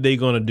them what they're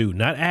going to do,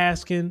 not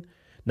asking,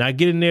 not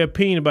getting their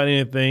opinion about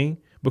anything,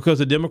 because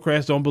the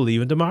Democrats don't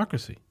believe in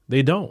democracy.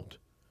 They don't.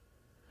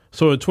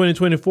 So in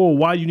 2024,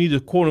 why you need to,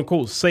 quote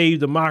unquote, save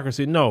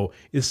democracy? No,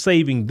 it's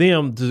saving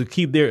them to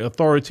keep their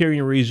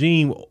authoritarian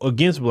regime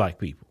against black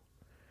people.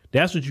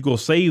 That's what you go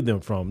save them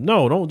from.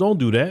 No, don't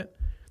do that.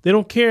 They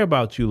don't care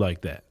about you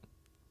like that.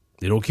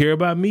 They don't care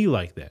about me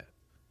like that.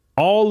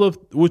 All of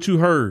what you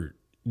heard,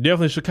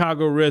 definitely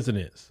Chicago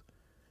residents,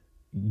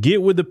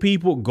 get with the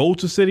people, go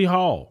to City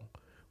Hall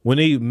when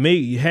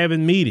they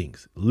having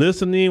meetings,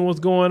 listen in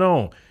what's going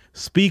on,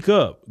 speak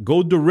up,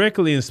 go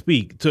directly and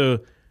speak to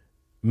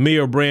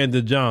Mayor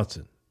Brandon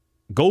Johnson.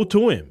 Go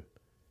to him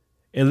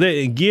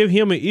and give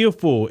him an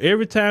earful.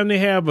 Every time they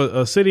have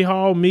a City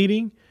Hall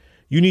meeting,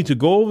 you need to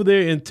go over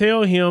there and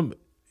tell him,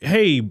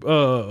 hey,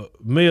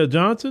 Mayor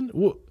Johnson,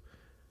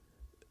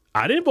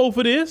 I didn't vote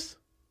for this.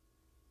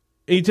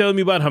 And you telling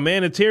me about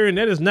humanitarian?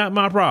 That is not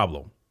my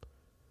problem.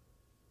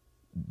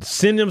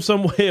 Send them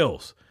somewhere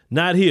else,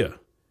 not here.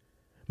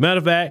 Matter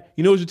of fact,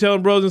 you know what you're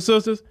telling brothers and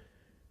sisters?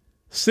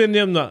 Send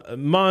them to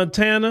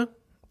Montana,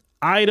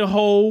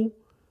 Idaho,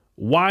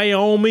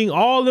 Wyoming,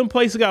 all them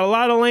places got a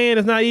lot of land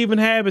that's not even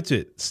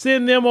inhabited.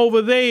 Send them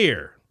over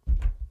there.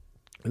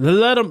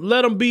 Let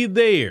them be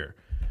there.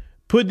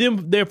 Put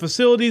their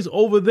facilities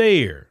over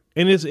there,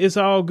 and it's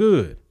all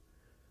good.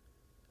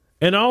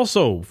 And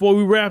also, before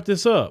we wrap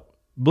this up,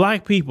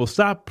 black people,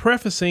 stop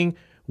prefacing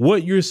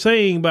what you're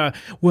saying by,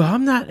 well,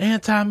 I'm not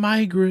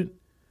anti-migrant.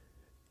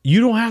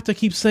 You don't have to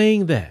keep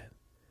saying that.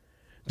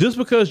 Just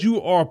because you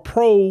are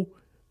pro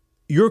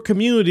your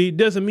community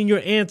doesn't mean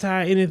you're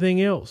anti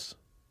anything else.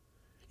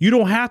 You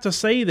don't have to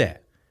say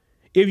that.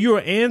 If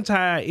you're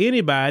anti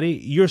anybody,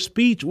 your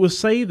speech would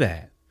say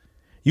that.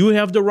 You would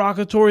have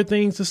derogatory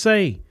things to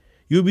say.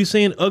 You'll be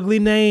saying ugly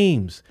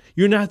names.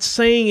 You're not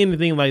saying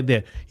anything like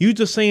that. You're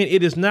just saying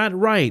it is not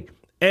right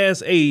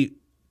as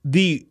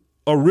the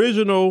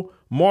original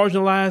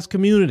marginalized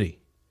community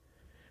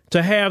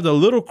to have the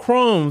little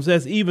crumbs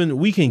that's even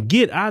we can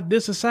get out of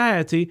this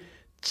society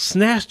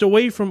snatched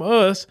away from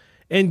us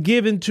and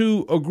given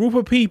to a group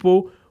of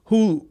people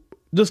who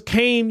just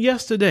came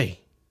yesterday.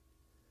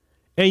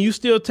 And you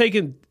still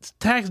taking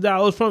tax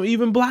dollars from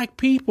even black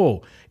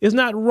people. It's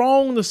not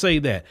wrong to say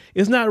that.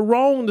 It's not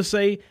wrong to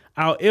say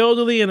our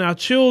elderly and our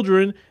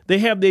children, they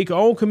have their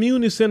own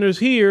community centers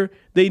here.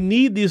 They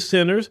need these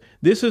centers.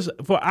 This is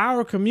for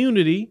our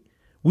community.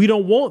 We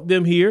don't want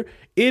them here.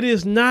 It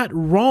is not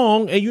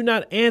wrong, and you're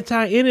not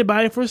anti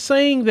anybody for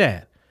saying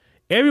that.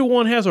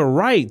 Everyone has a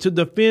right to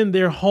defend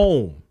their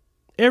home.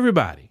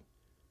 Everybody.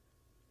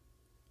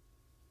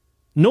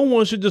 No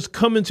one should just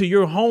come into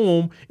your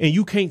home and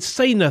you can't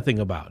say nothing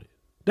about it.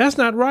 That's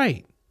not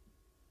right.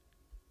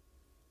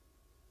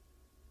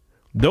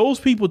 Those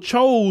people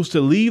chose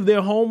to leave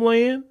their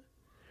homeland.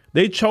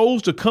 They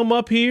chose to come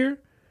up here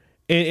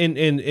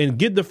and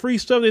get the free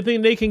stuff they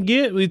think they can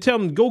get. We tell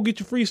them, go get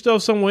your free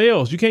stuff somewhere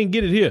else. You can't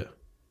get it here.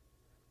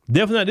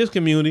 Definitely not this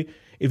community.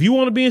 If you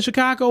want to be in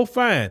Chicago,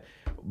 fine.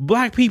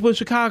 Black people in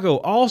Chicago.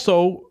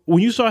 Also,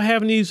 when you start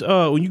having these,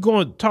 when you go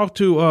and talk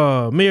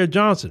to Mayor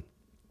Johnson,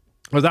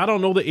 because I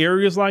don't know the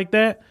areas like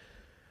that,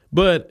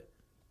 but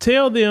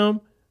tell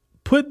them,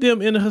 put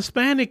them in the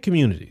Hispanic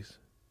communities.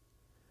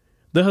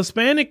 The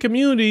Hispanic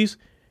communities,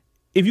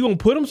 if you're going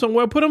to put them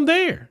somewhere, put them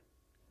there.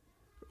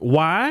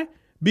 Why?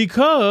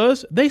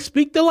 Because they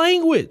speak the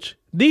language.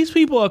 These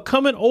people are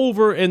coming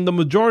over and the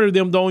majority of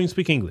them don't even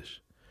speak English.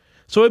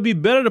 So it'd be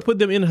better to put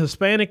them in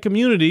Hispanic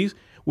communities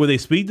where they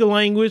speak the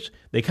language,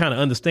 they kind of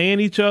understand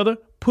each other.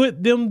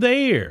 Put them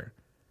there.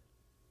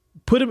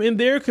 Put them in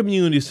their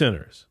community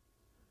centers,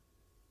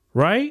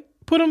 right?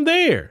 Put them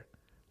there.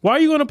 Why are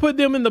you going to put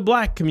them in the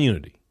black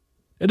community?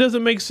 It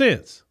doesn't make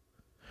sense.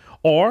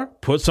 Or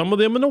put some of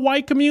them in the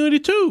white community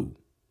too.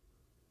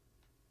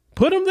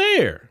 Put them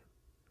there.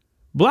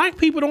 Black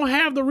people don't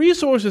have the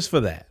resources for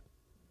that.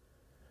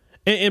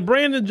 And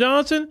Brandon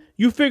Johnson,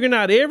 you figuring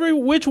out every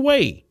which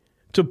way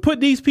to put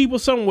these people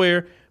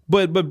somewhere.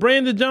 But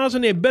Brandon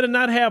Johnson, it better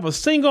not have a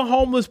single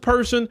homeless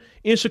person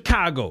in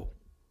Chicago.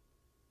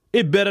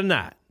 It better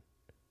not.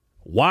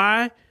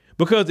 Why?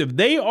 Because if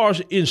they are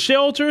in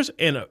shelters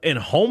and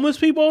homeless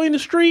people in the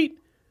street,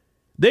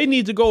 they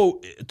need to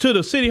go to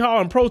the city hall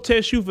and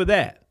protest you for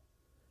that.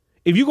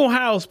 If you're going to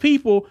house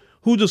people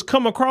who just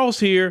come across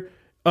here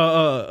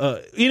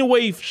in a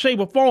way, shape,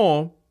 or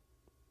form,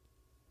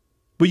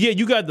 but yet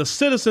you got the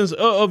citizens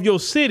of your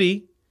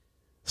city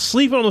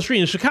sleeping on the street.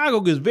 And Chicago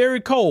gets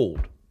very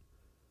cold.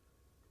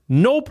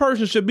 No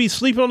person should be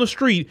sleeping on the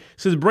street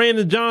since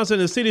Brandon Johnson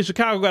and the city of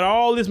Chicago got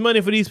all this money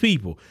for these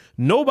people.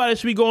 Nobody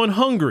should be going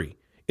hungry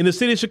in the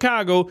city of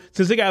Chicago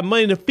since they got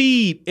money to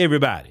feed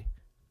everybody.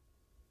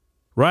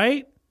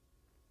 Right?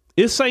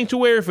 It's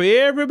sanctuary for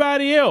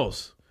everybody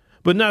else,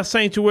 but not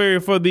sanctuary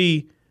for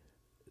the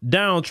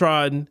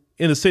downtrodden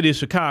in the city of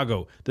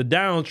Chicago, the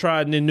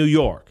downtrodden in New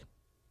York.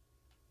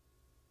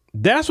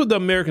 That's what the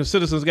American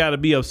citizens got to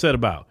be upset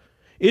about.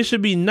 It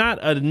should be not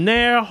a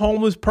near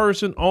homeless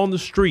person on the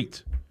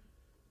street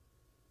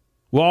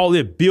with all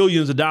their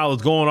billions of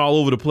dollars going all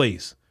over the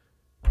place.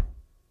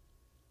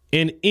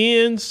 And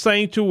in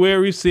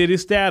sanctuary city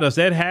status,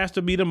 that has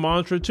to be the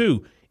mantra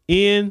too.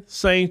 In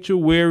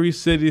sanctuary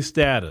city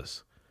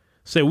status.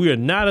 Say we are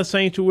not a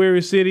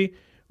sanctuary city.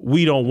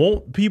 We don't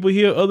want people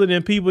here other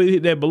than people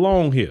that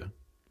belong here.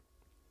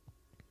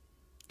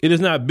 It is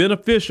not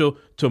beneficial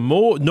to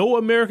no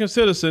American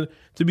citizen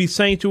to be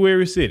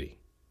sanctuary city.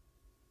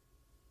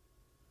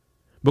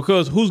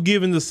 Because who's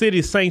giving the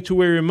city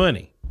sanctuary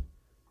money?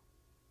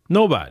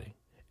 Nobody.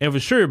 And for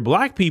sure,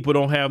 black people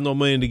don't have no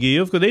money to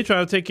give because they try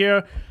to take care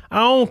of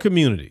our own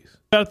communities.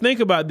 You got to think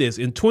about this.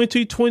 In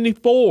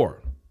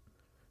 2024,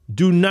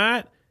 do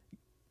not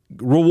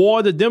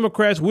reward the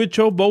Democrats with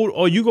your vote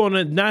or you're going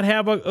to not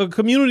have a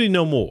community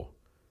no more.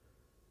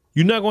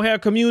 You're not going to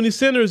have community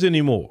centers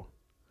anymore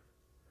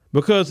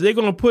because they're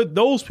going to put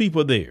those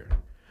people there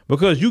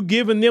because you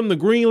giving them the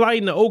green light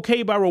and the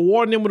okay by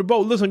rewarding them with a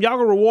vote. Listen, y'all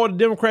going to reward the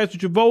Democrats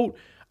with your vote.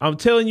 I'm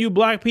telling you,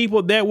 black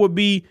people, that would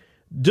be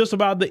just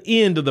about the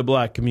end of the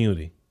black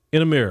community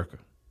in America.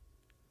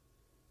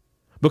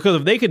 Because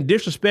if they can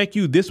disrespect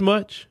you this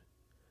much,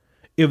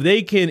 if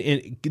they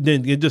can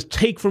then just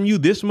take from you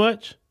this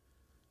much,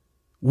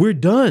 we're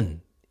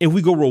done. If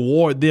we go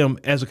reward them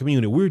as a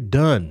community, we're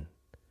done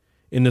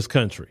in this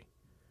country.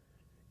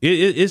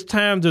 It's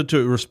time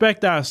to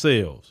respect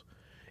ourselves.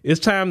 It's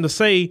time to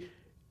say,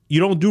 you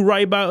don't do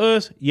right by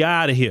us, you're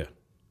out of here.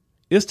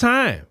 It's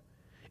time.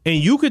 And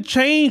you could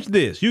change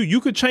this.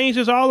 You could change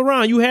this all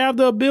around. You have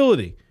the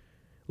ability.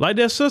 Like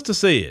that sister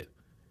said,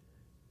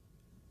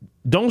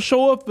 don't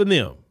show up for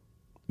them.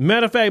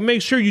 Matter of fact,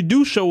 make sure you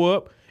do show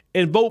up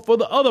and vote for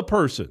the other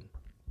person.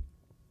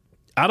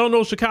 I don't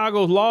know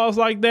Chicago's laws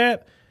like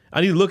that.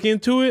 I need to look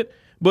into it.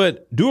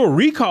 But do a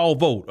recall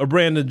vote of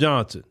Brandon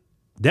Johnson.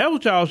 That's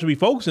what y'all should be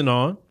focusing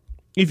on.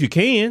 If you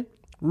can,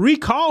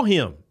 recall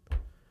him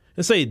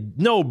and say,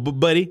 no,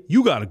 buddy,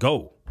 you got to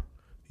go.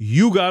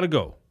 You got to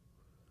go.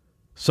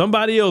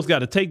 Somebody else got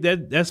to take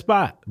that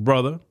spot,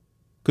 brother,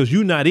 because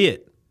you're not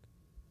it.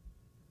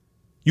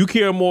 You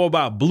care more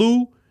about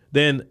blue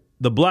than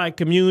the black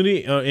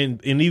community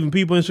and even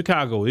people in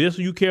Chicago. That's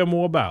what you care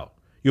more about.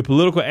 Your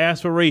political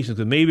aspirations.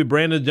 And maybe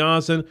Brandon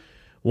Johnson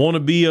want to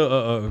be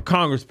a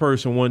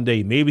congressperson one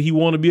day. Maybe he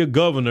want to be a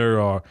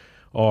governor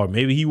or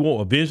maybe he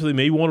won't eventually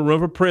maybe want to run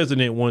for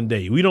president one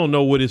day. We don't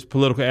know what his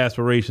political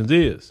aspirations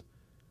is.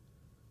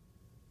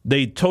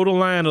 They total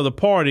line of the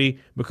party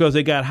because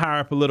they got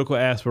higher political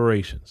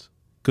aspirations.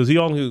 Because he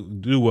only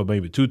do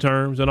maybe 2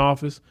 terms in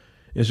office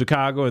in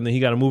Chicago and then he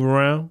got to move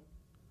around.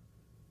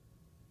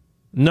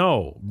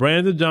 No,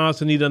 Brandon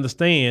Johnson need to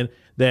understand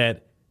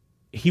that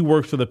he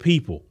works for the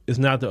people. It's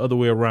not the other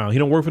way around. He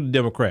don't work for the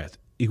Democrats.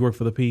 He works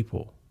for the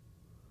people.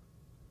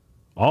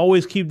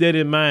 Always keep that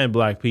in mind,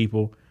 black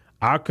people.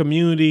 Our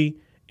community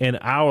and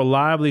our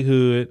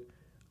livelihood,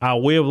 our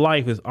way of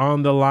life is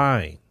on the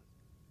line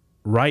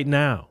right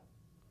now.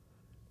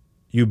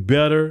 You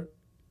better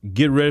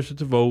get registered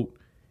to vote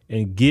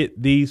and get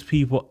these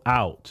people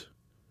out.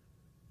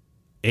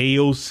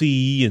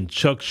 AOC and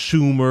Chuck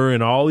Schumer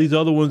and all these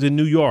other ones in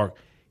New York,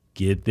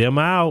 get them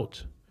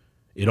out.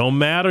 It don't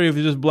matter if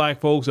it's just black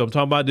folks. I'm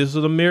talking about this is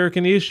an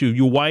American issue.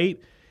 You're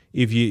white,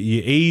 if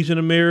you're Asian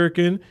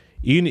American,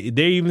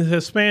 there even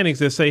Hispanics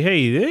that say,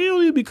 hey, they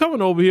don't need to be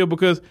coming over here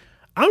because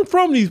I'm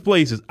from these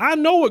places. I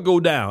know what go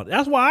down.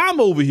 That's why I'm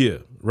over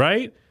here,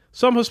 right?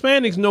 Some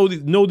Hispanics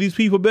know these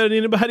people better than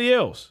anybody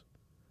else,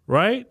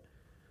 right?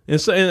 And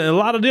so, and a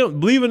lot of them,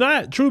 believe it or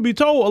not, truth be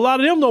told, a lot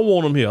of them don't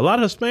want them here. A lot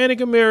of Hispanic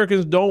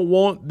Americans don't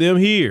want them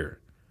here.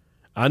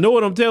 I know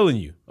what I'm telling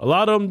you. A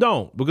lot of them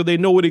don't, because they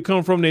know where they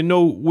come from. They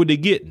know what they're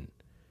getting.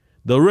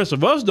 The rest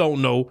of us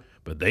don't know,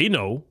 but they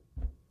know.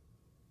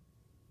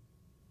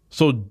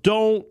 So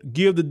don't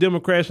give the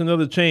Democrats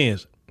another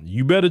chance.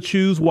 You better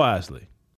choose wisely.